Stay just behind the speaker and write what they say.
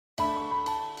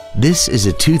This is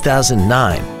a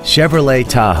 2009 Chevrolet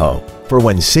Tahoe for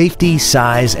when safety,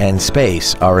 size, and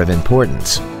space are of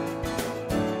importance.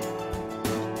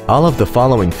 All of the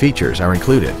following features are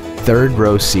included: third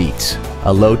row seats,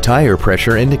 a low tire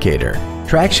pressure indicator,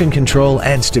 traction control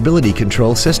and stability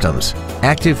control systems,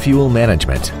 active fuel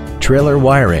management, trailer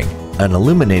wiring, an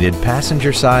illuminated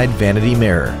passenger side vanity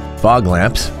mirror, fog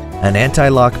lamps, an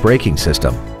anti-lock braking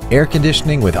system, air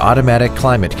conditioning with automatic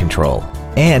climate control,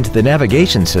 and the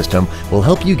navigation system will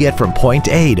help you get from point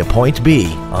A to point B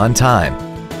on time.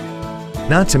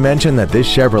 Not to mention that this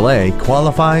Chevrolet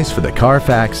qualifies for the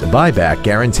Carfax buyback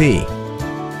guarantee.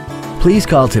 Please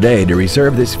call today to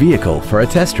reserve this vehicle for a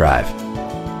test drive.